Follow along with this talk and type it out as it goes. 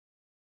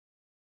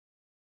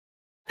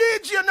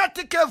DJ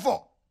Natty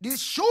Kevo, the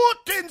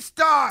shooting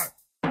star.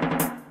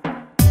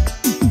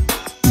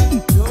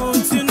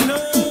 Don't you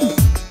know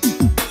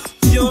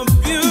you're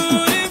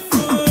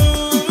beautiful?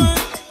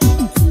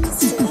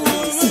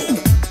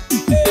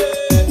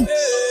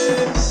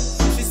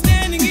 She's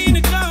standing in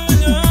the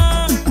corner,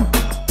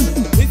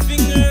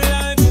 whipping her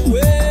life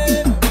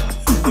away.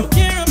 Don't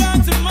care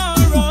about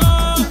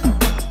tomorrow,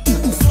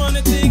 just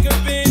wanna take her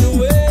pain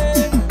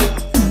away.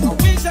 I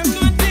wish I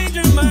could change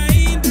her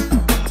mind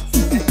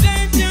and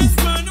then just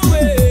run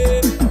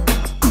away.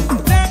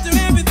 After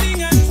everything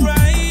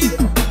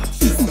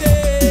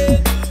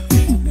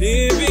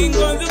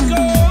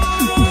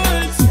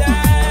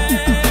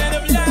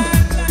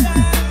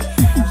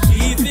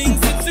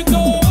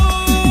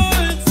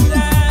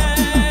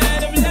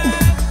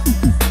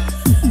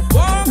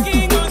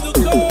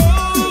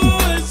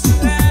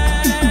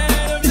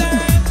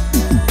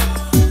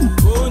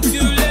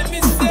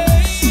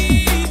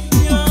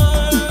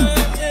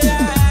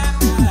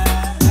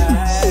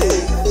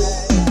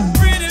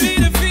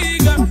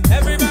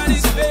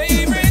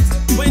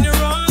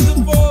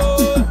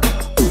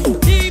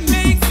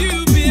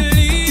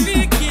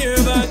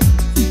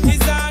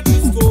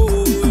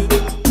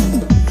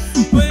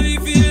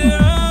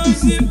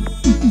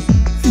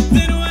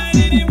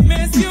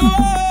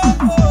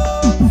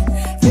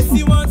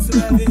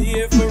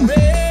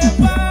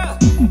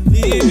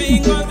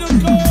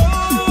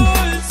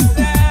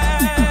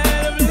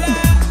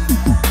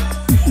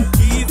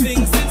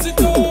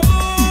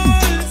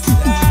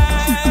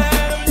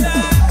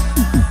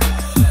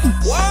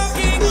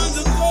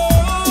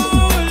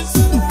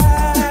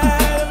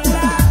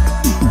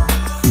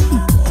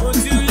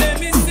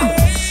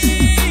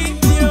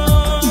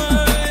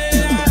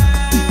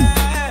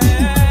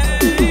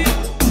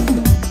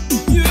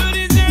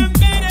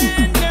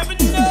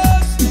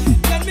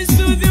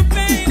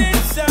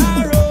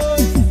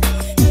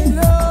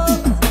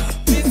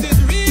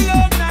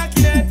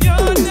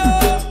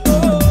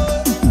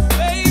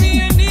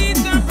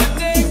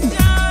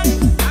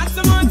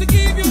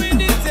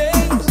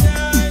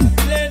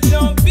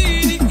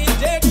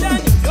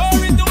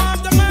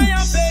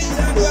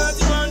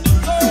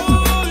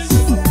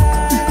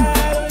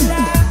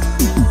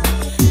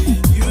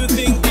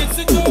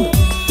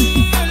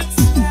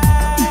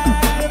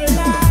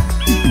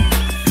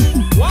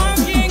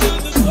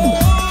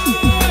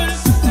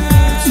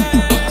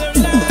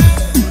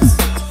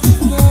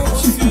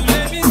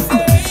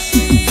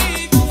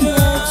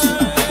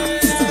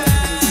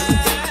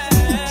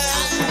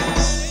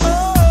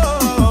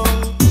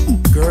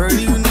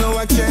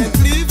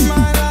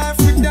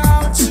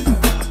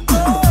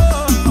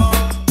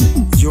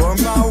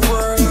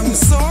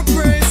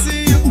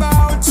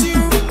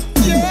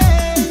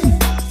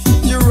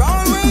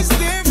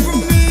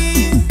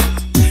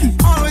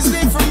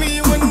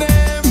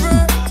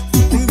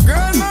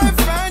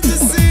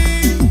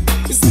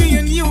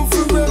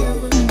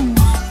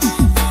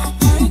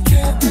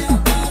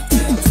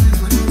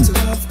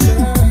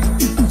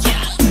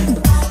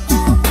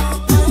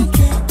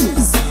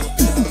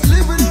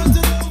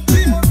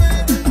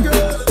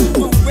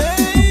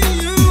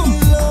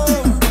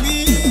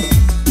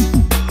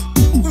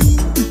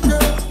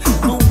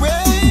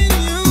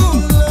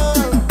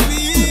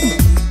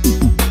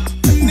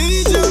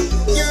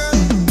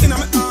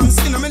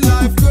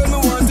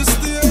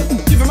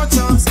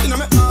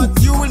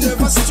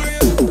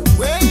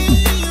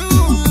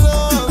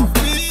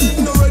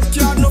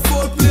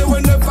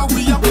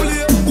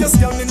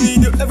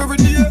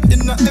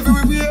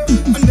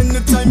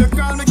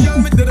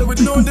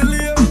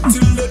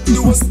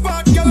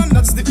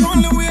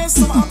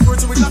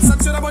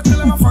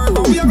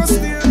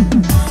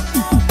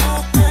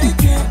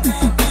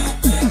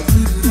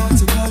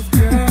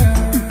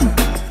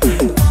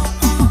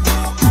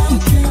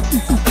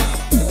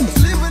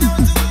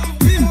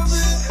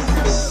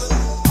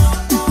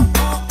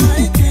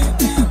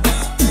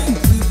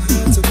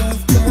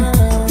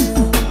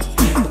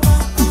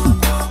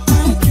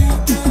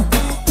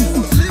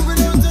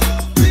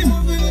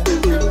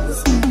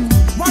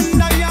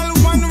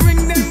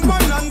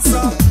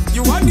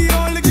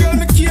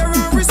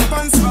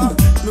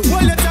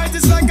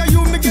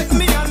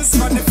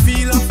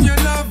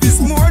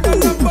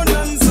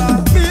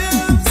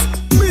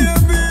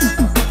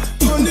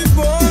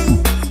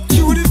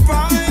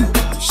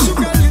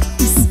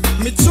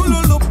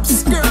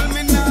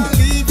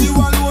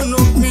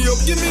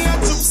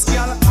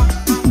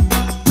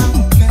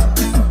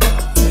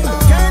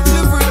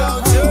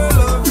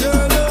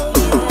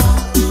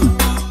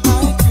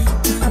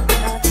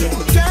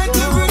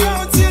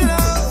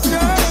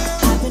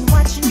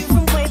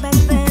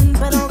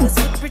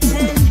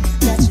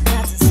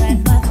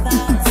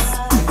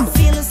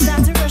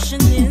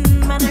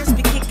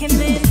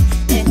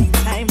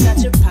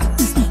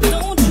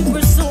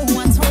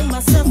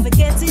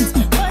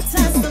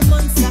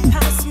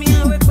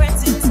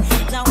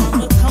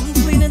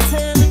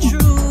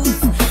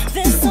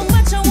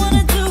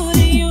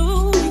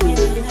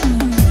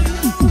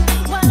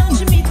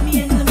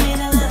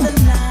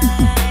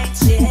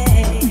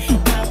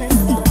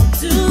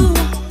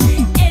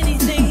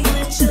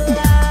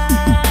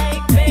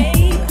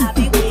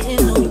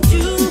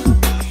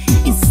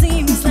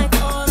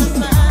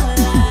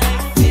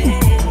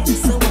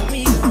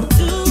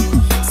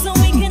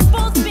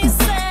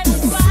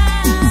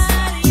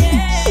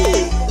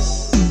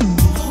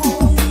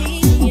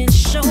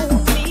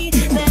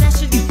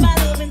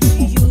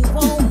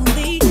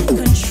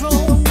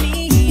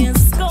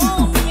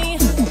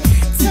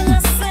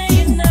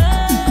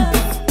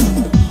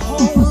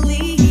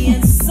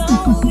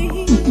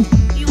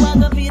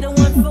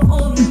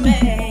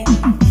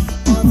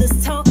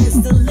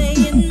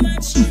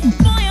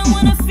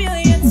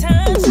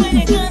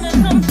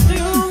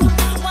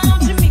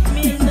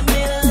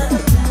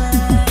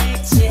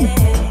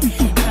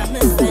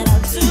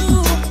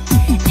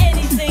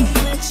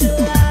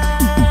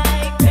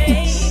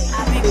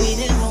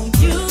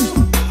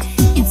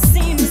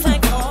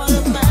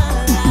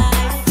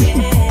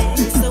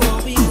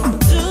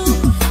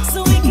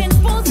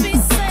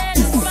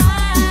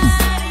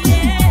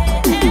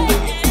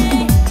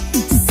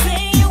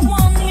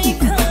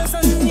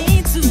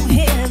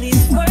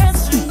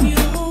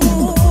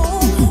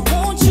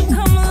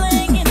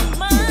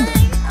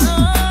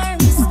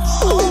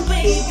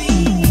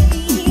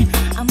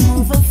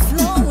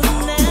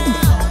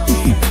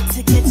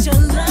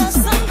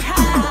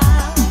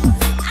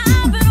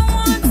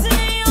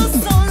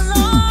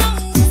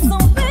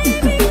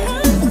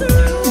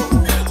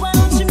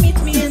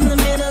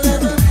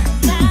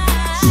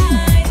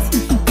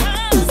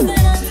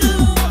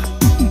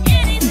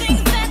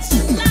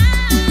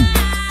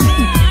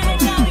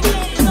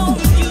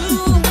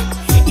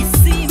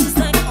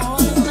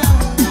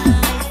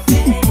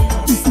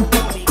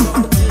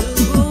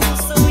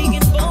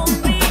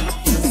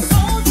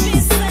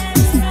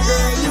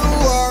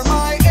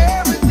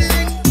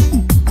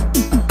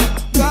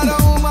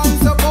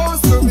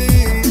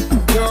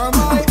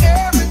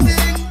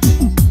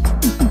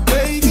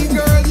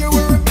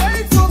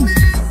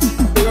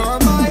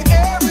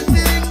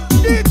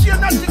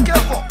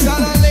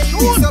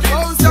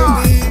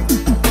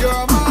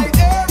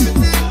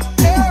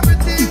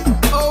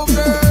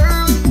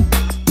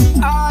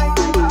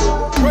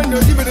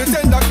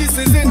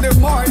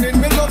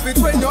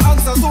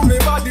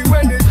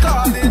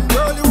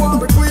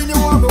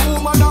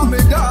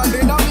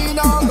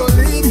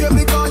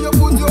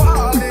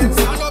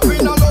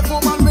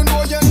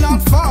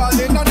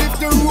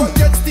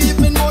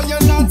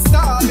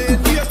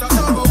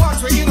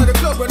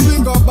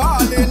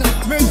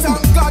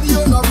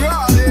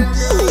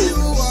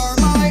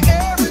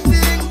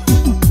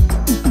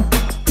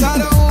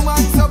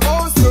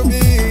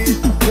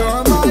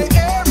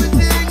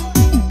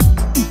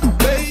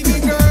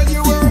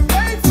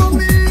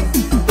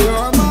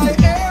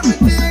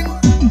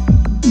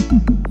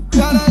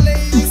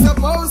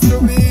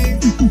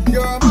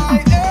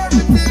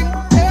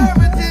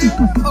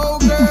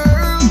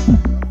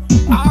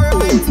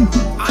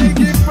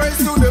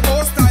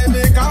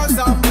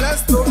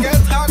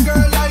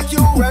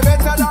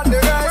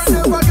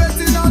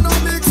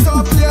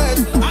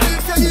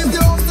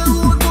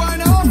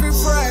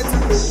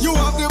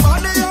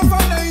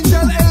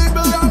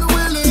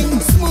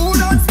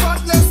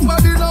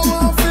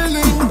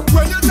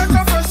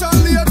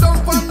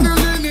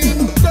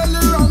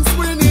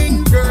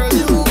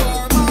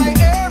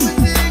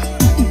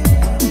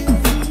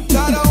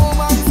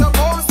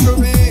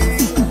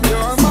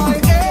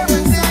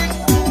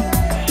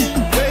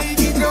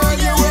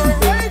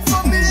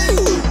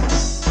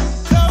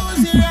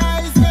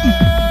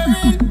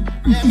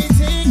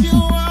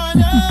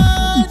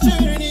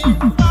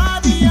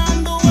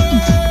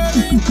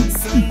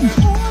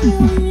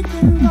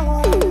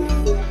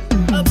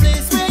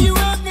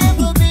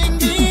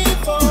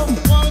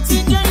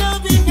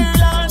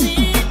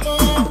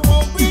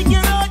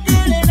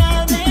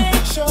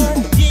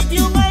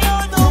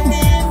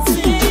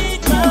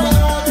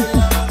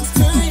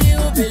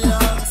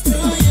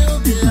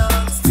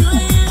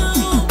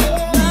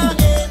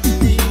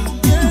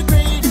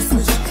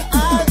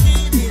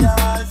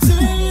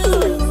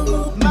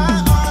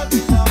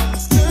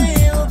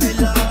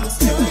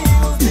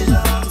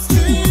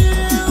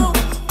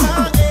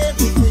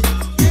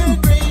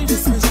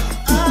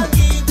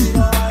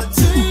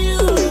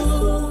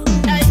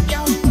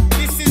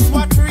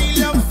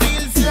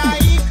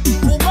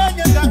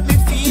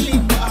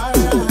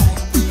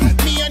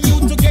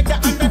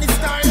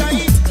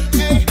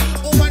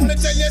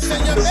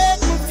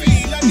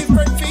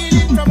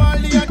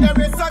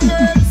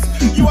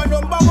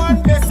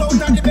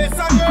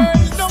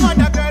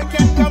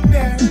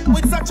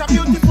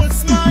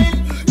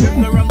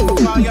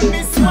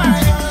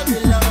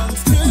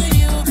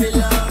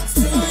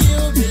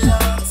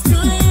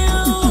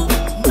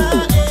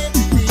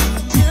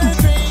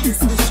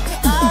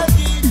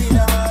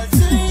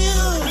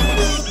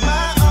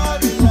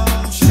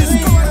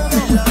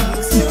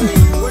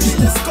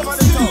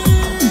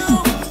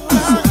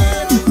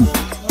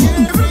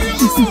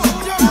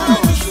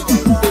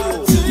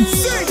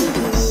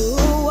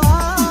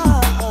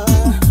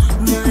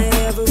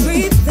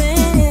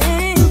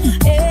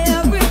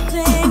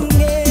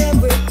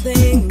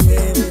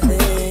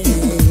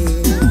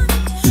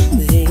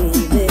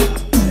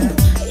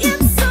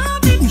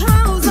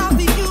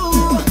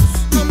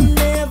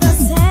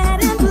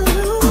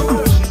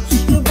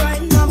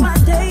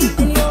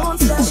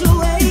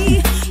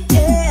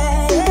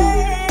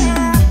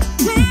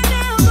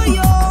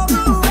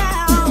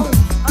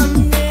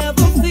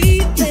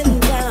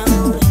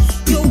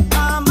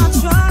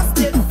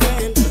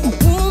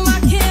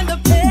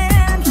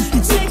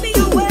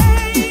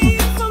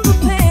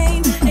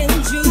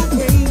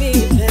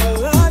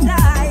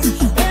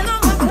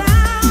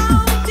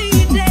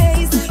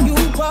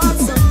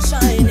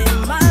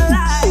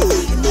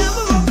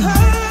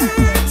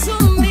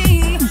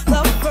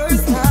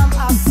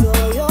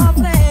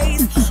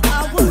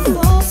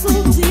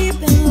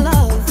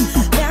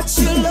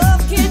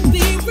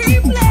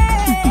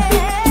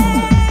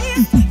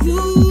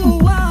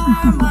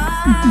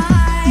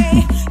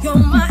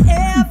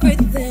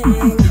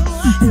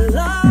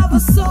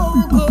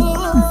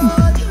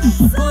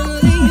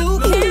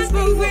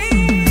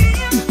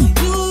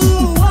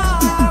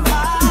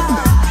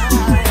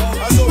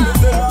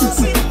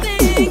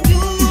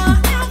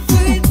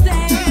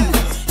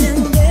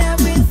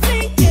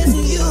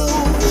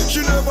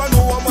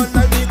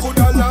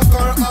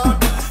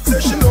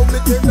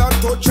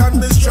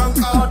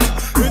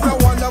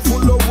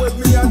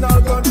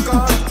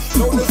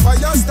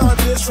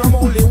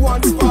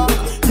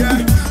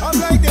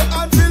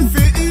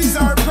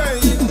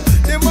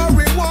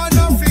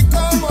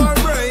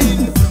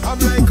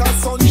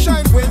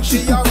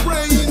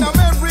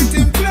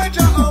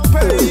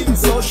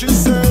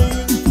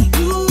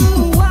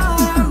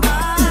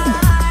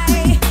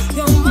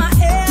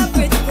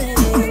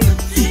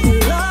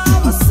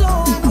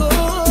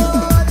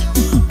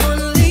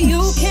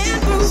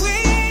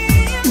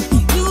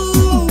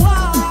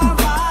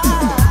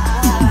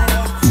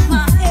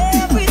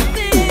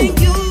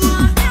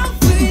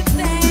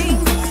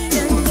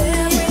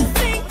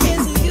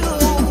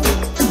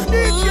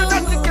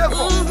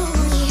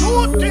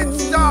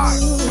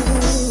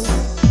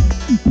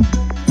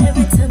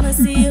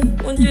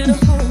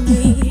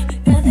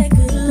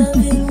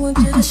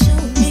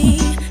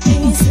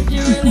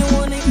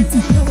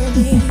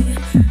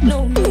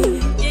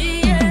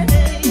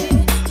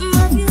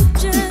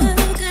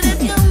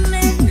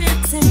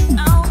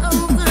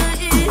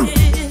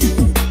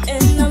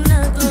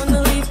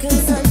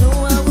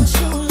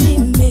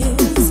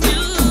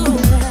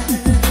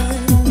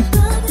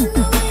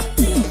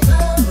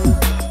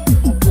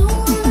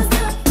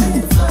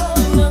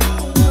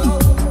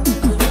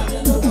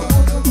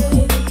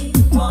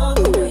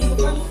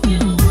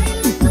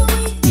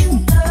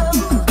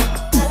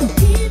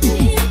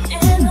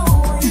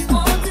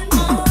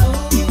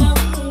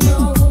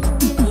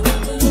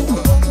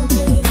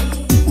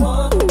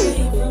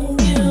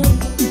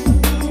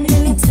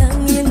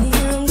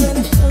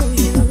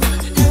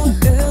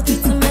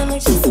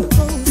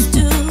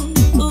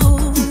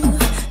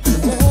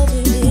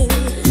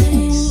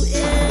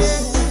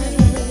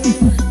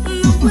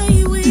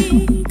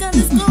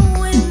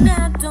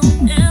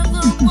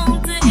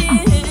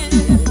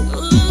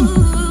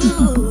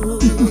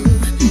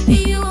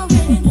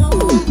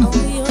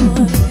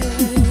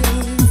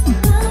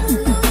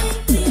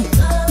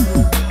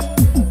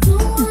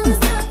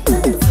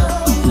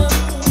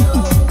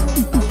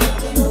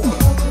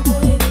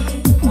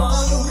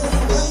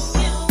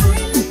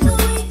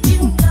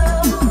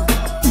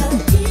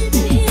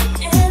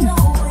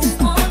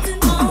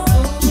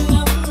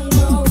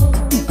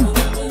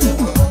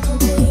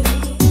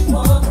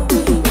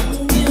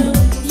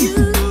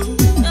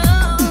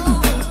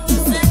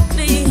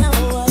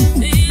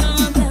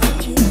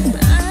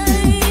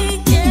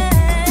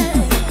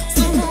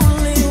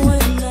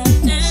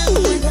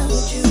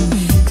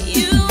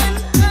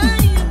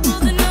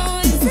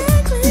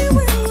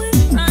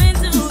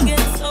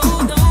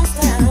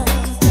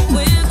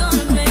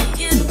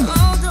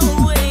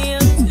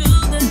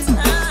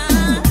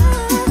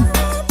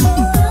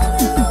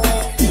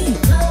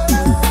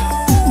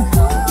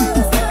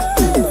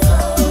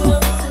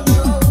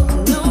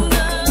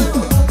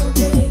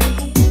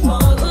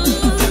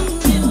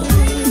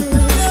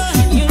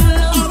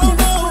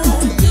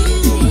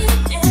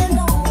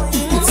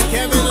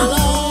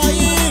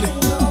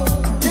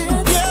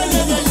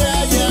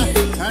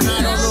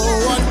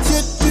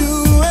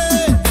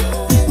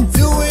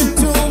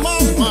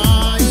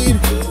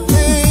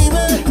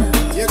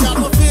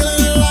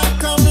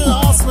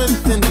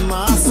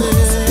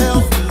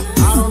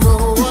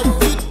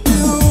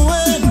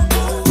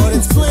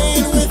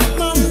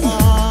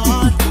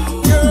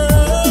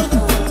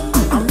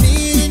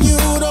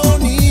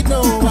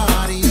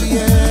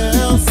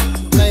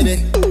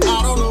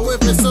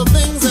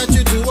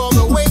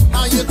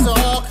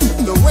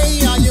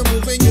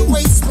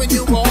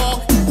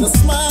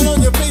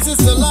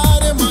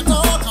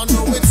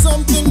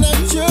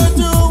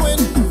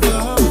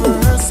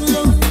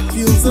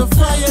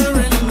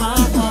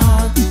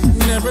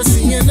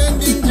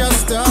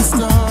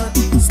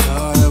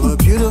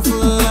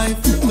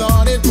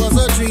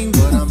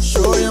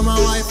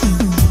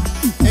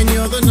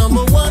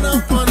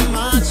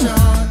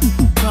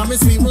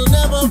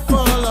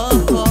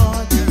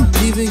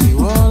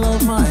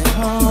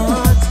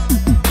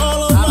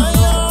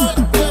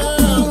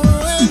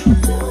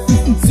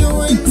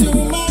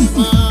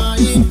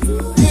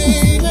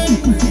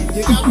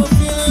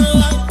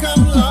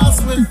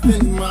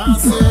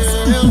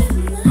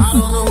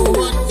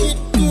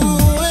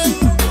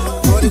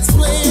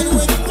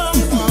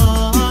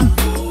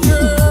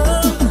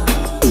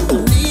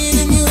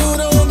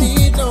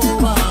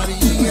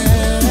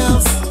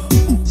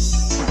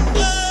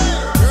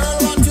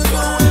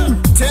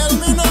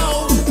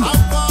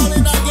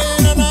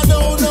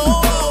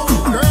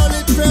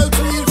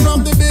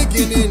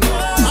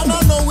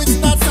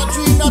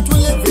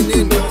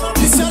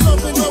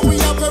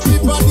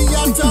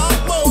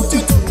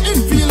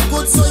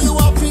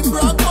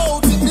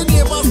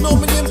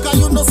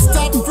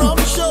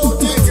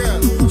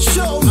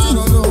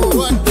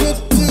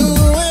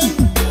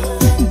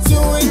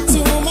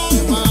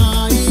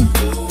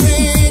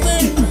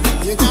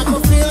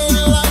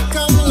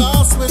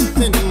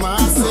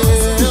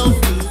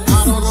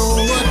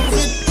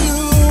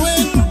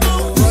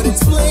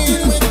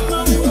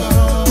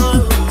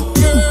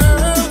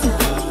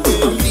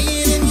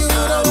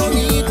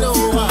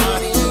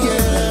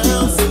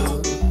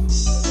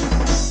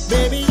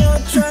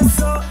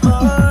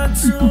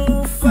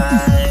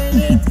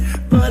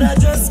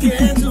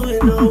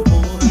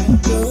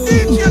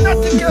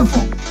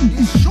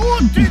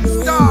shooting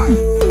star.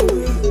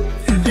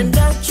 And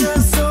I try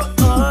so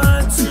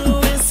hard to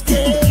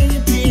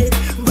escape it,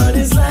 but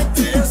it's like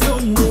there's no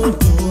more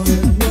door.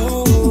 No.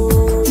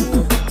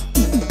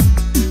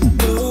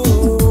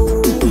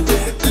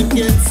 I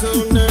get so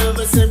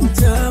nervous every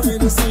time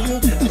when I see you.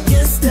 I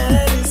guess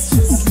that it's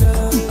just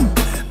love.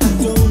 I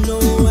don't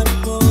know what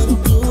I'm gonna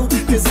do,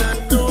 'cause I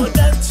know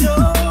that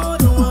you're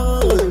the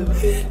one.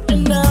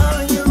 And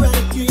now you're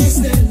right here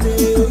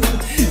standing.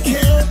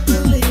 Can't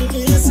believe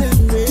it's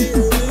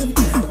happening.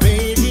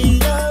 Baby,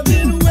 I've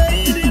been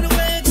waiting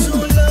way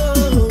too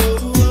long.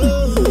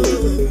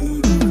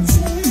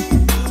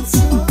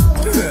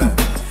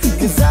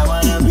 'Cause I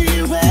wanna be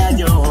where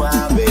you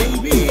are,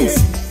 baby.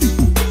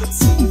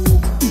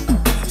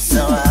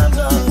 So I'm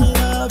gonna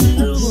love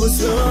you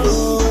so.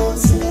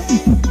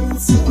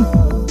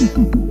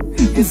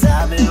 'Cause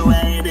I've been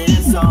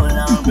waiting so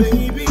long,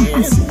 baby.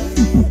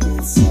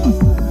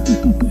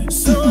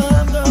 So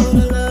I'm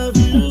gonna love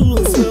you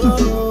so.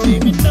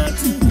 Baby,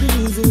 nothing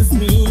pleases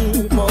me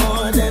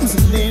more than to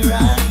lay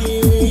right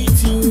here with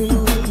you.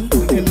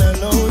 And I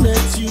know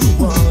that you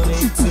want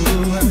it too.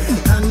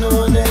 I know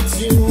that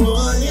you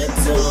want it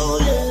too,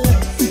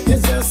 yeah.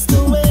 It's just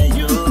the way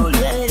you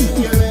lay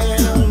your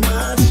head on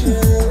my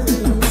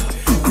chest.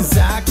 'Cause I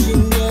can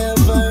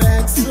never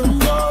ask for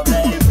more,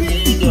 baby,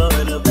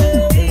 you're the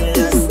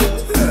best.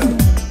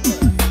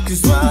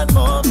 'Cause what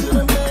more could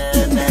a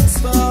man ask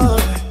for?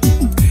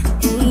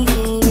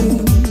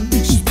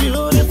 She's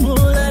beautiful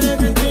and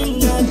everything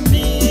I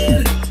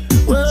need.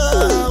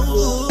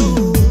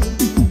 Whoa.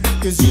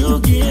 'Cause you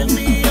give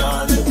me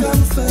all the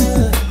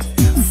comfort,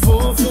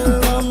 fulfill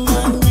all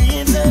my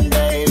needs, and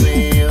baby,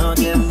 you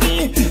give me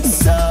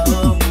so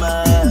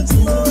much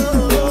more.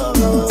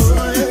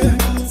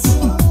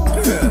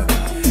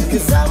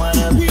 'Cause I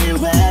wanna be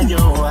where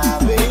you are,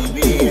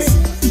 baby.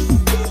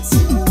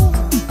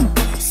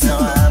 So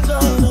I'm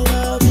gonna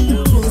love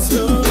you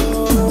so.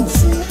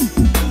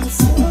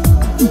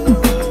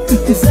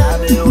 'Cause I've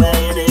been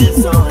waiting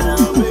so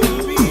long,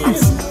 baby.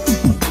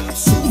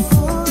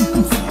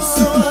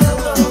 So I'm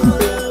gonna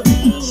love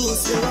you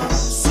so.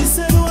 She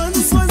said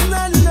once was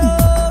not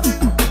love.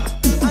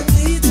 I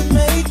need to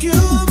make you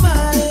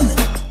mine.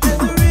 And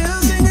the real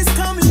thing is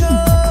coming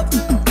up.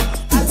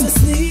 I just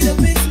need a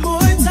bit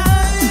more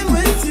time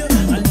with you.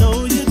 I know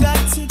you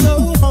got to go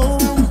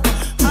home.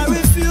 I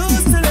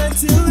refuse to let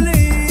you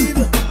leave.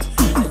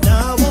 And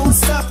I won't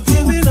stop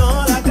giving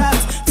all I got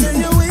till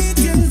your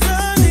weekend's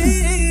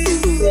running.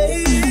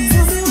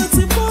 Tell me what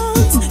you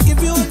want,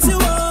 give you what you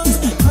want.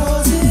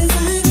 Roses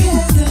and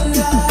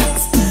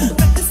candlelights.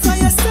 Let the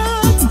fire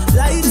start,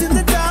 light in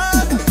the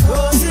dark.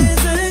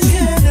 Roses and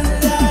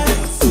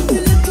candlelights.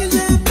 You're looking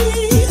at me,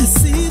 I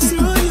see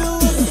through you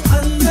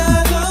under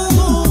the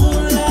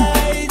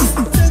moonlight.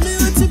 Tell me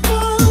what you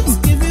want,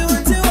 give you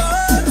what you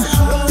want.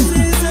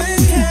 Roses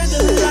and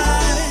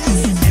candlelights.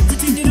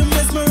 Everything you do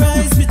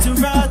mesmerize me to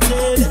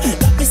rotted.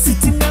 Got me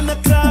sitting on the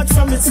cloud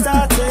from it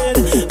started.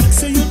 Make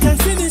sure you can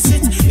finish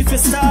it if you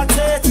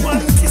started.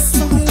 One kiss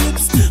from your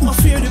lips, my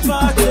fear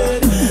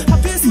departed.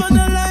 Happiest man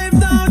alive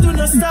now, do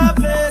not stop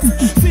it.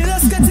 Feel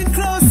us getting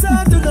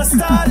closer, do not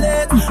stall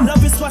it.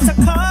 Love is what I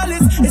call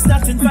it, it's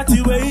not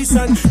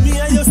infatuation. Me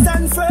and you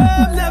stand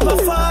firm, never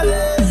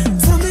falling.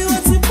 Tell me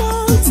what you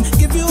want,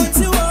 give you what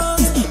you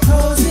want.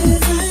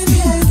 Roses and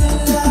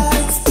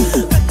candlelights.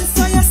 Let the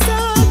fire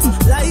start,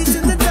 light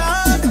in the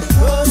dark.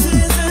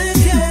 Roses and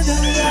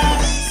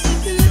candlelights.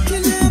 You're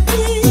looking at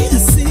me, I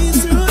see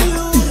through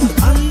you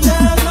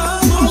under the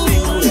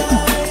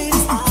moonlight.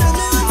 Tell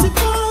me what you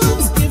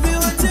want, give you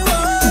what you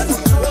want.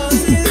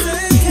 Roses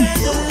and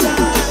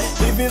candlelights.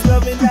 If it's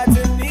loving that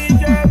you need,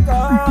 girl,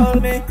 call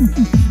me.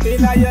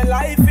 In your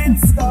life,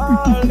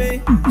 install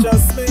me.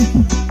 Just me.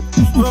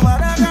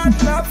 Woman, I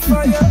got love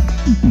for you.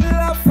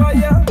 Love for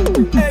you.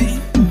 Hey,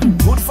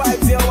 good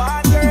vibes, you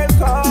want, girl,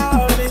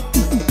 call me.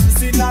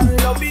 See that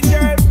loving,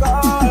 girl,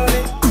 call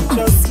me.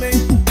 Just me.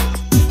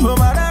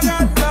 Woman, I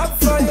got love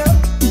for you.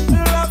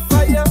 Love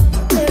for you.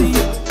 Hey,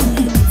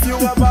 if you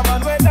have a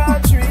man when I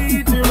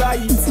treat you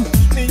right,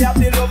 me have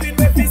the loving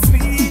when we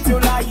sweet you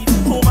like.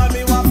 Woman,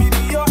 me want to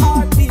be your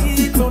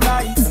heartbeat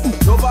tonight.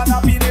 Love and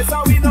happiness,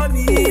 and we don't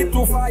need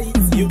to fight.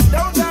 You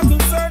don't have to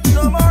search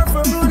no more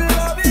for good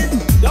loving.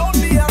 Don't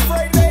be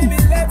afraid, baby,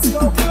 let's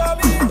go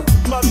clubbing.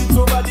 Mommy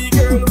to body,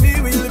 girl, we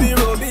will be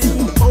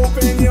rubbing.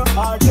 Open your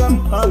heart,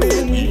 I'm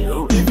coming.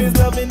 If it's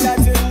loving that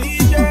you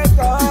need, girl,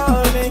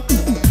 call me.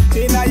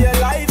 In your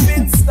life,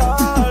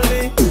 install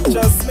me.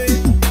 Just me.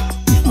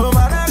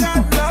 Woman, I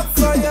got love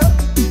for you.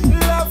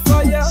 Love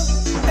for you.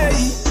 Hey,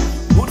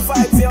 good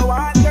vibes, you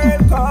want,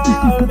 girl,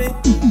 call me.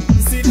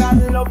 See that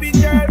loving,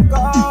 girl,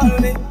 call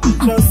me.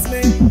 Just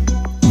me.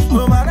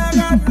 Woman, I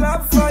got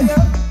love for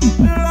you.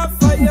 Love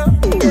for you,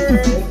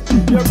 girl.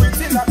 You're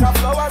pretty like a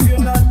flower, you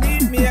don't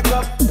need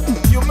makeup.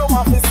 You know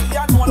what to see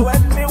and know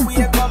when me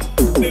wake up.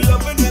 The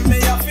loving when me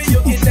have for you,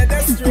 it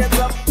dead straight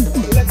up.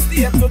 Let's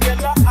stay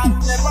together and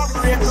never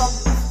break up.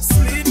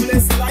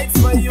 Sleepless nights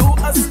for you,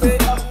 I stay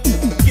up.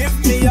 Give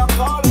me a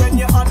call when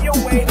you're on your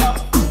way up.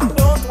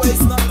 Don't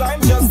waste no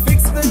time, just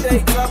fix the day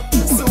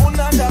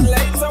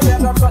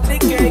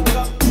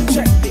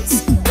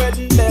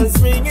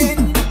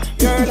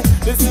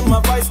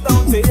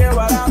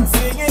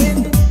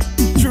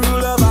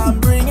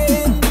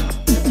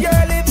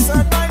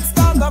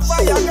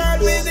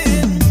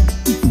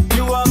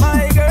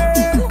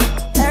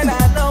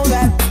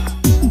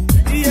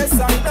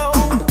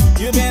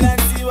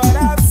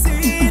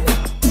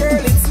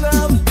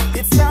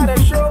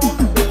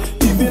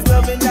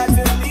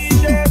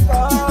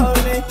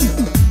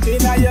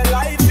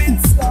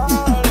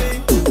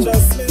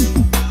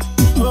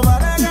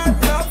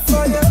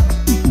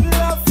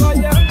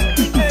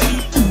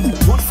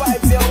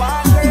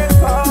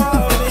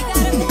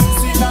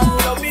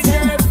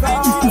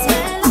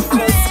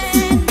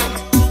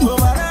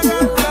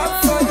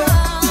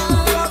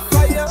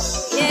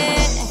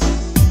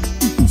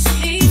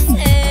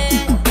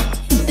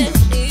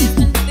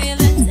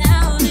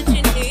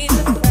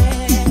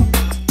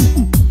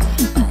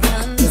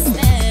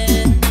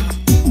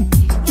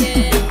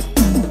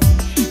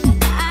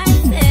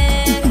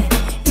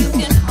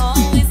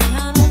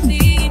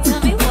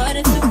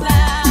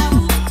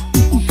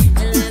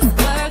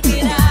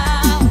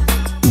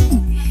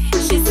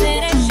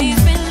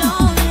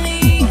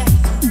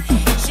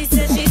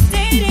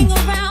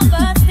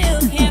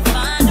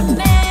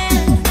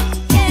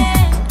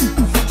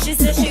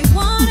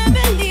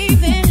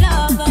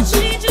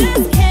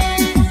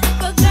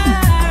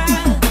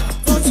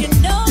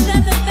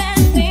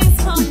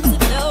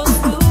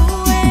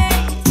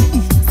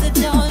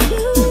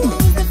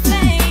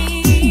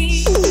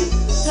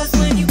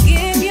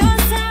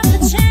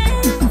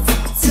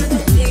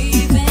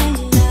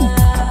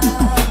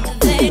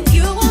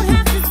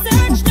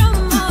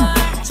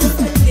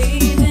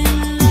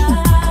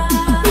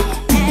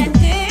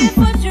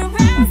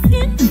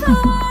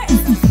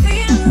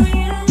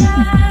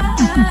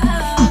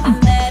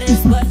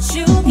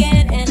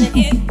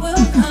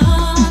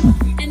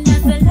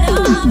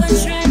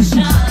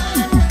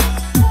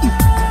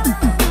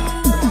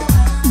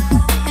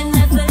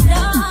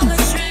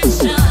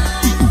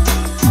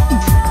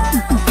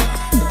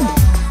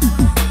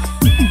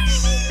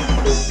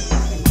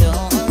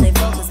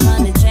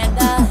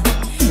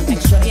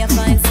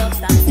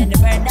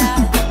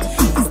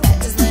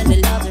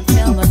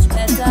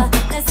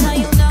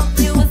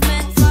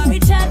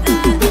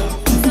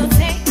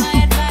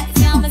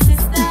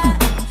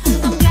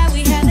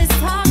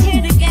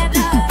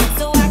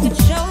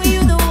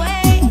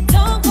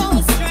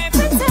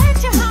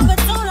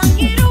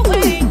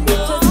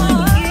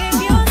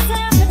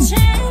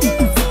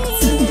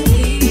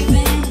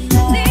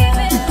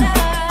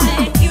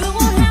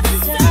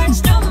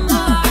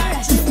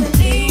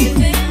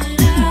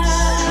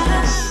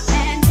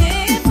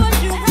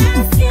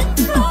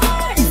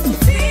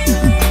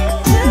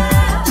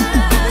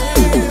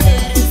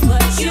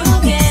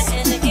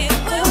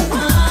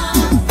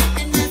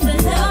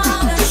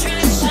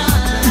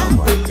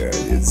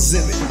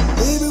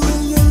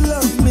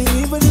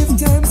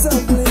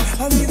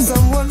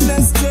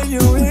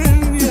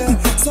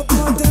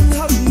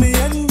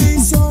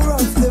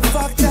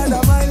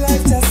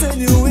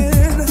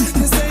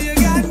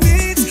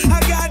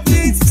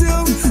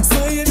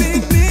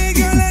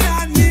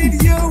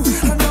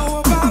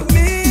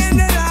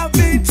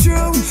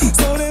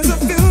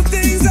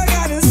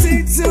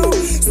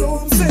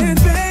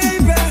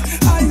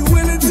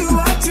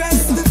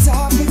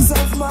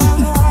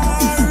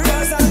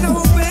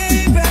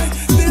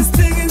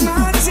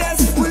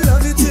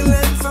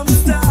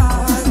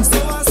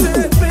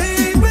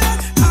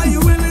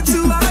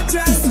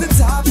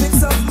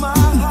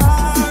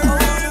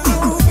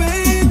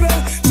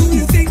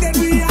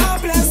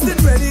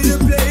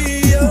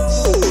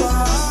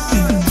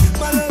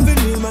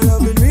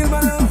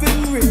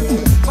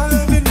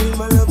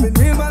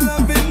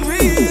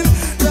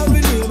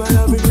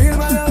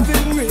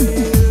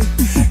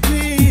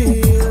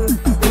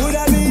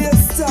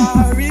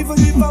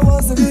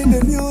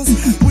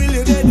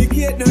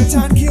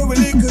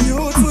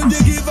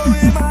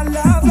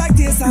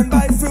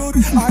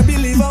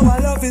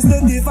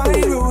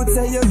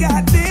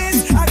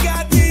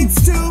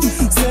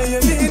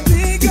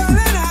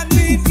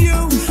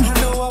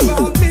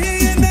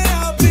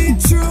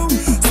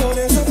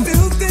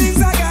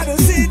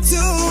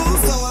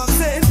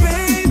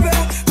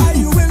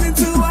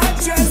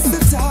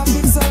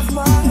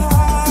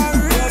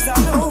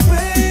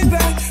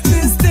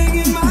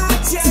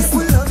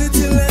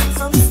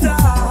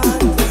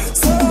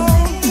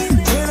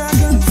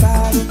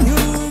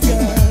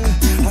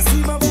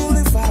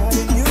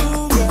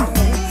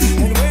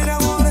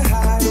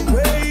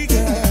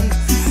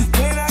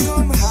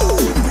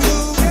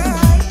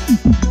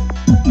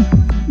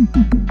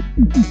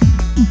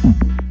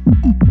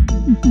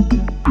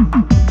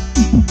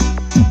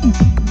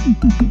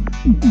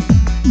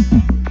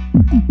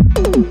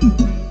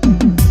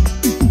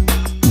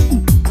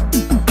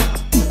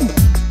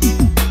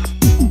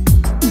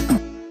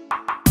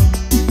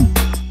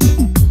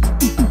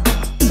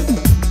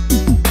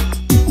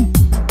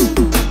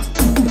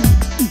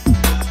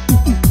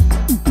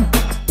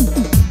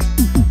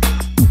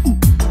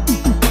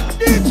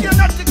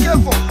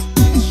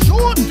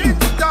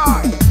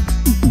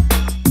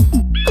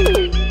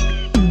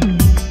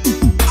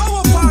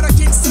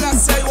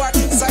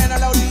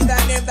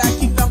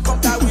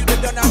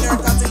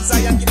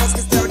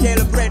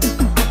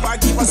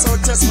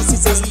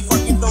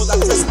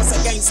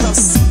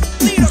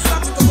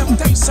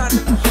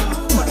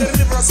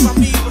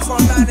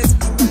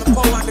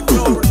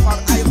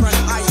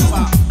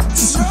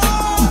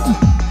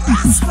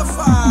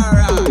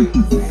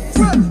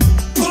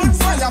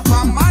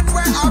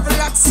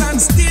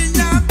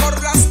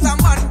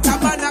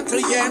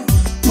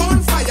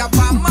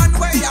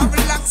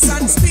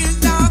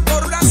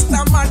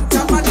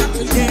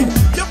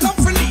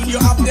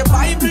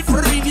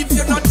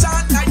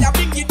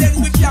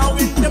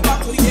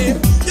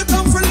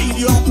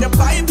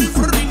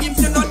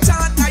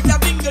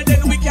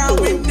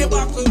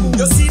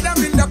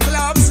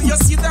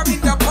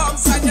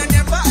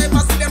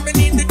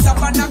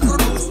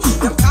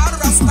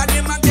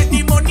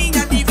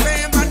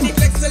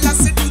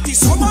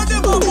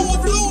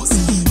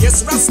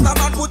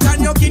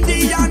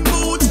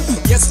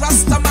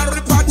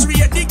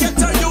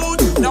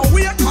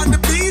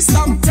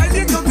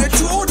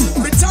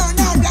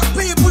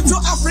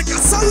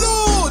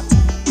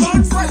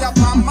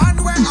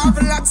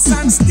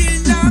and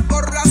still